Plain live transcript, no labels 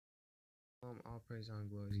All praise and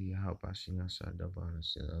glory to Yahweh Bashing Yashar Davan and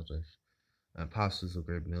still elders, apostles of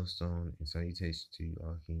Greatmillstone, and salutation to you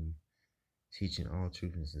all King, teaching all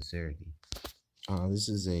truth and sincerity. This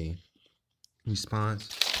is a response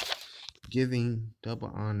giving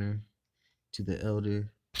double honor to the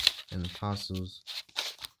elder and apostles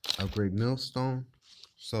of Greatmillstone.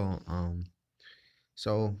 So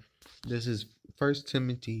this is 1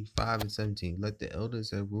 Timothy 5:17. Let the elders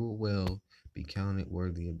that rule well be counted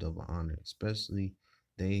worthy of double honor, especially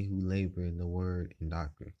they who labor in the word and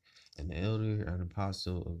doctrine. And the elder and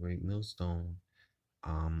apostle of Greatmillstone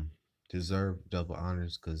deserve double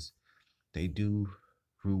honors because they do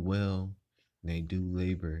rule well, and they do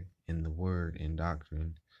labor in the word and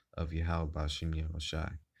doctrine of Yahweh Bashim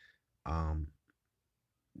Yahushai. And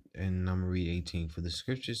I'm gonna read 18. For the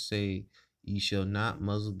scriptures say, ye shall not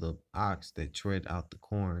muzzle the ox that tread out the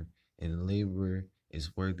corn, and the laborer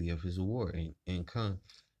is worthy of his reward. And come,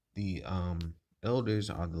 the elders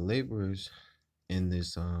are the laborers in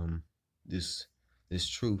this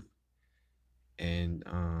truth. And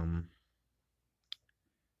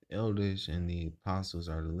elders and the apostles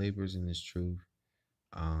are the laborers in this truth.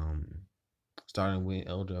 Starting with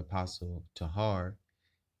elder apostle Tahar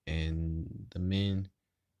and the men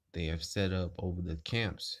they have set up over the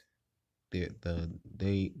camps. Those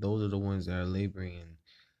are the ones that are laboring in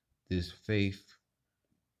this faith,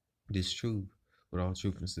 this truth, with all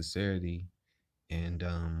truth and sincerity, and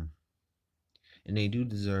they do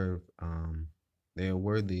deserve, they are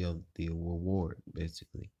worthy of the reward,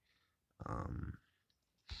 basically.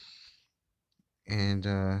 And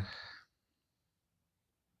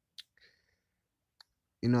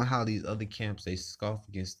you know how these other camps, they scoff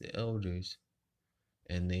against the elders,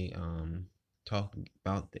 and they talk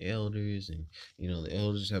about the elders, and the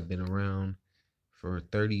elders have been around for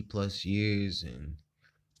 30 plus years, and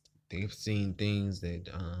they've seen things that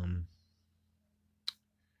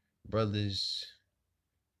brothers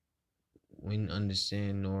wouldn't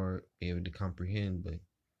understand nor be able to comprehend. But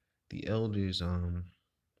the elders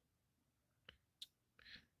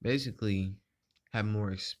basically have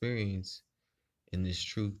more experience in this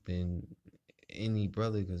truth than any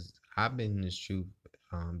brother, because I've been in this truth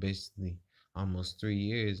basically almost 3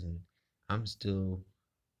 years, and I'm still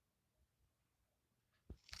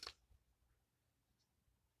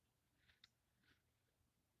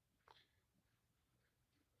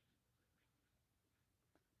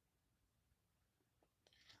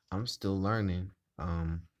learning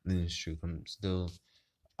in this truth. I'm still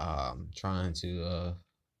trying to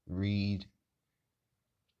read.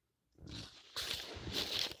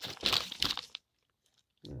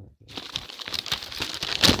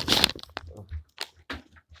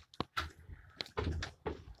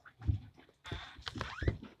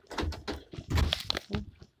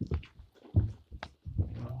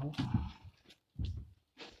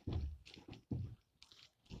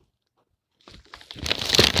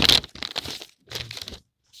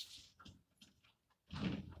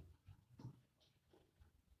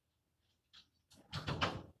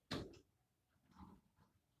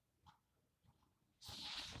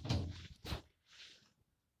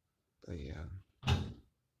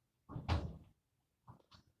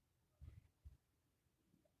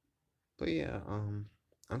 But yeah,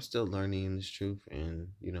 I'm still learning in this truth, and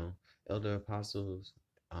elder apostles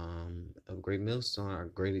of Greatmillstone are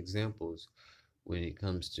great examples when it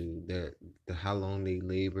comes to how long they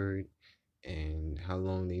labored and how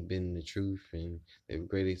long they've been in the truth, and they're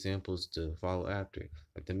great examples to follow after.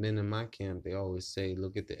 Like the men in my camp, they always say,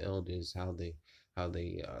 look at the elders, how they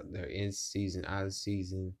they're in season, out of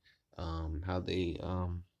season, how they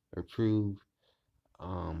reprove,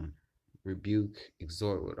 um, rebuke,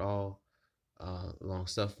 exhort with all long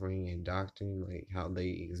suffering and doctrine, like how they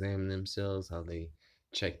examine themselves, how they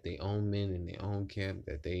check their own men in their own camp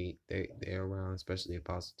that they're around, especially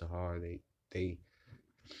Apostle Tahar. They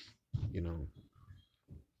you know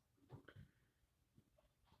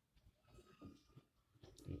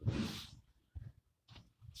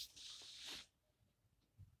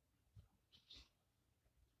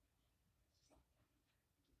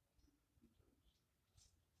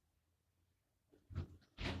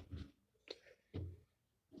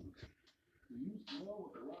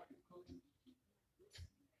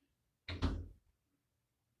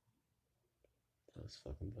that was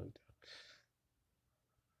fucking bugged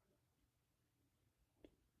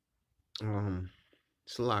out.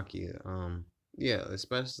 Salakia, yeah,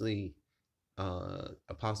 especially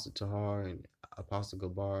Apostle Tahar and Apostle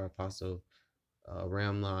Gabar, Apostle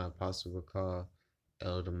Ramla, Apostle Rakah,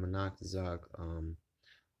 Elder Manakazak,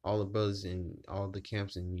 all the brothers in all the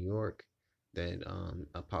camps in New York that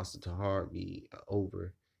Apostle Tahar be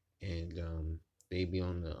over, and they be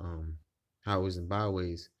on the highways and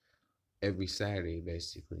byways every Saturday,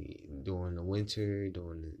 basically during the winter,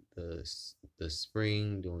 during the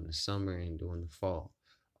spring, during the summer, and during the fall.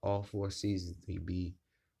 All 4 seasons they be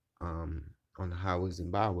um, on the highways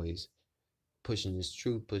and byways, pushing this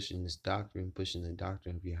truth, pushing this doctrine, pushing the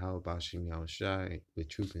doctrine of Yahweh Bashim Yahushai with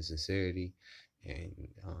truth and sincerity, and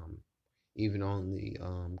even on the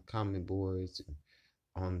comment boards,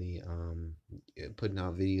 on the putting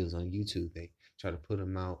out videos on YouTube. They try to put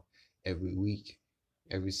them out every week,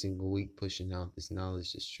 every single week, pushing out this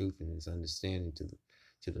knowledge, this truth, and this understanding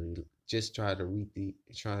to the just trying to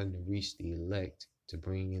reach the elect, to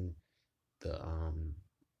bring in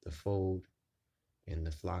the fold and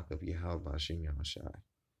the flock of Yahweh Bashim Yahushai.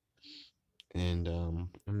 And I'm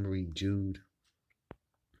gonna read Jude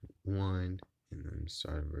 1, and then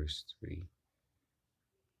start at verse 3.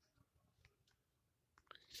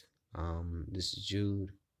 This is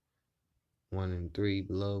Jude 1 and 3.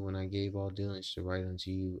 Beloved, when I gave all diligence to write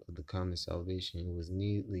unto you of the common salvation, it was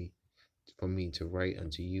needly for me to write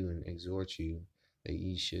unto you and exhort you that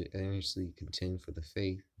ye should earnestly contend for the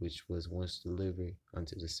faith which was once delivered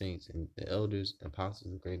unto the saints. And the elders,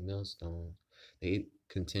 apostles of Greatmillstone, they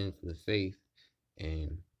contend for the faith,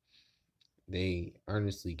 and they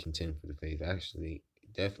earnestly contend for the faith. Actually,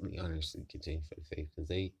 definitely earnestly contend for the faith, because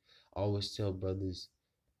they always tell brothers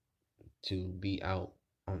to be out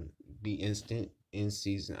on, be instant, in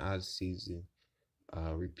season, out of season,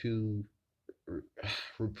 reprove,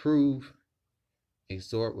 reprove,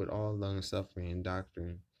 exhort with all long suffering and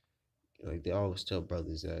doctrine. Like they always tell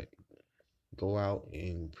brothers that go out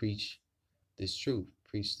and preach this truth,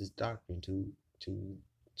 preach this doctrine to to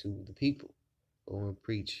the people. Go and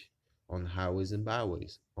preach on the highways and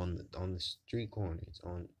byways, on the street corners,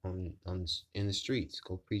 on in the streets.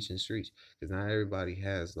 Go preach in the streets, because not everybody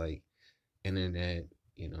has like internet,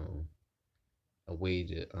 a way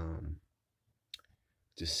to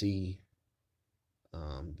see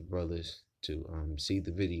the brothers, to see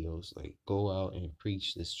the videos. Like go out and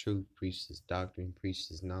preach this truth, preach this doctrine, preach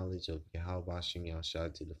this knowledge of Yahweh Bashim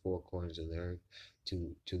Yahshua to the four corners of the earth,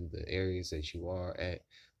 to the areas that you are at.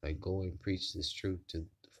 Like go and preach this truth to the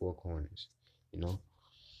four corners. You know,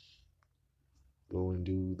 go and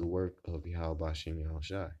do the work of Yahweh Bashim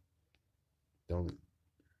Yahshua. Don't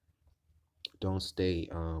don't stay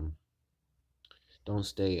don't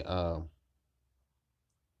stay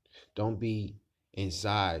don't be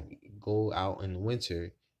inside. Go out in the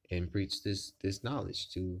winter and preach this knowledge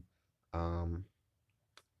um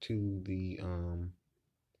to the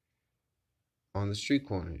on the street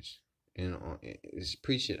corners, and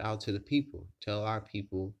preach it out to the people. Tell our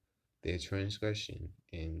people their transgression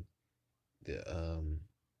and the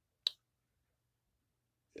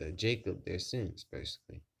Jacob their sins,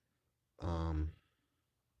 basically. Um,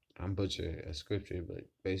 I'm butchering a scripture, but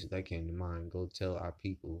basically that came to mind. Go tell our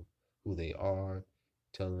people who they are.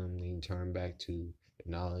 Tell them they can turn back to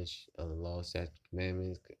the knowledge of the law, statutes,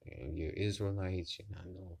 commandments. And you're Israelites. You're not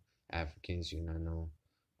no Africans. You're not no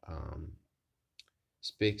um,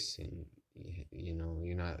 Spics, and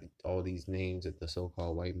you're not all these names that the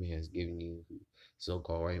so-called white man has given you.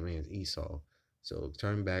 So-called white man is Esau. So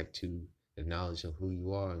turn back to the knowledge of who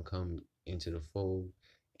you are and come into the fold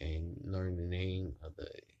and learn the name of the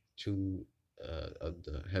true of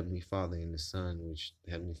the Heavenly Father and the Son, which the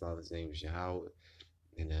Heavenly Father's name is Yahweh,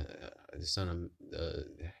 and the Son of the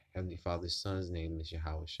Heavenly Father's Son's name is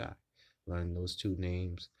Yahweh Shai. Learn those two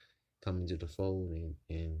names, come into the fold,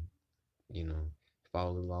 and you know,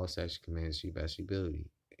 follow the law, statutes, commands to your best ability,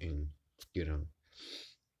 and you know,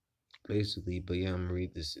 basically. But yeah, I'm gonna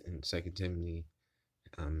read this in 2 Timothy,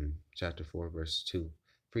 chapter 4, verse 2.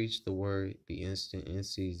 Preach the word, be instant in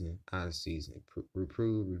season, out of season.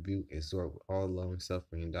 Reprove, rebuke, exhort with all long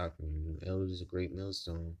suffering and doctrine. The elders of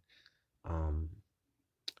Greatmillstone,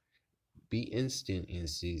 be instant in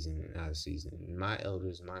season and out of season. My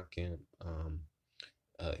elders, my camp,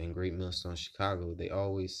 in Greatmillstone, Chicago, they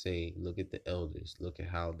always say, look at the elders, look at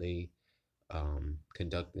how they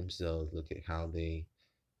conduct themselves, look at how they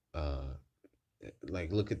uh,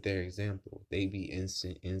 look at their example. They be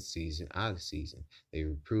instant in season, out of season. They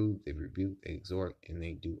reprove, they rebuke, they exhort, and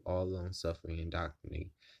they do all long suffering and doctrine.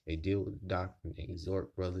 They deal with doctrine, they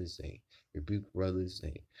exhort brothers, they rebuke brothers,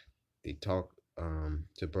 they talk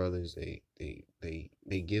to brothers, they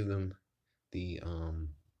give them the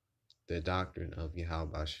doctrine of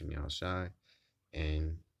Yahweh Bashim Yahushai,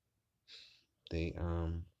 and they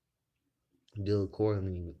deal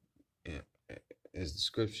accordingly with, as the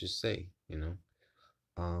scriptures say,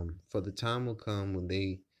 for the time will come when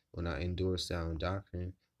they will not endure sound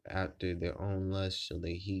doctrine. After their own lust shall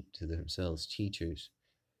they heap to themselves teachers,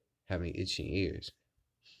 having itching ears.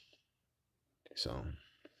 So,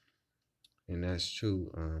 and that's true.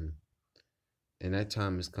 And that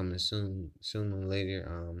time is coming soon. Sooner or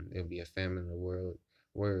later, there'll be a famine in the world.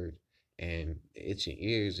 Word. And itching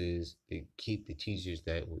ears is to keep the teachers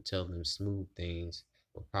that will tell them smooth things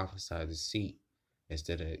or prophesy deceit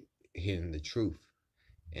instead of hearing the truth.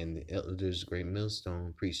 And the elders, Great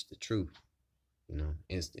Millstone, preach the truth.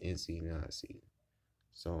 Instant NC, not see.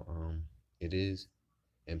 So, it is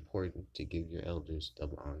important to give your elders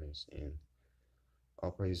double honors, and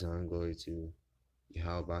all praise and glory to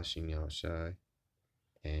Yahweh Bashim Yahushai,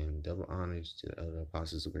 and double honors to the elder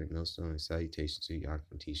apostles of Great Millstone, and salutations to y'all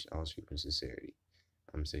can teach all truth and sincerity.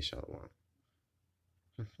 I'm gonna say shalom.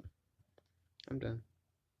 I'm done.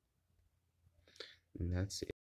 And that's it.